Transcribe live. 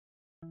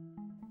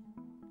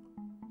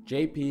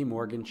J.P.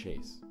 Morgan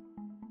Chase.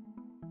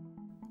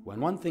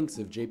 When one thinks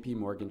of J.P.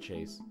 Morgan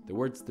Chase, the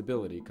word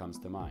stability comes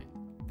to mind.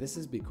 This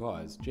is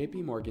because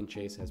J.P. Morgan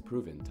Chase has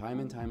proven time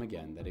and time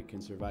again that it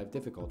can survive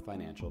difficult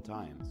financial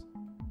times.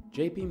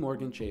 J.P.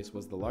 Morgan Chase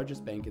was the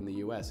largest bank in the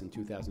U.S. in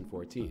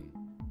 2014,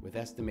 with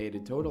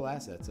estimated total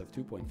assets of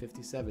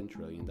 $2.57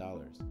 trillion.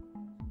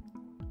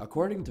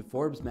 According to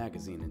Forbes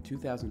magazine in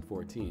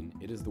 2014,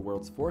 it is the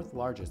world's fourth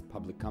largest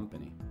public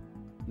company.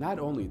 Not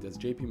only does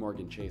J.P.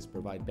 Morgan Chase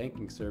provide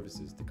banking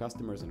services to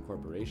customers and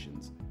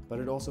corporations, but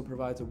it also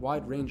provides a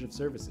wide range of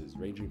services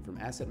ranging from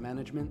asset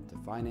management to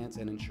finance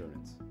and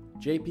insurance.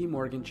 J.P.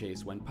 Morgan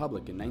Chase went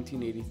public in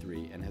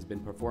 1983 and has been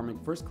performing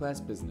first-class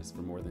business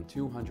for more than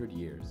 200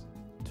 years.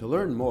 To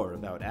learn more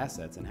about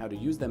assets and how to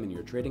use them in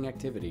your trading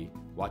activity,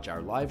 watch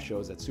our live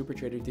shows at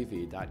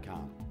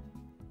SuperTraderTV.com.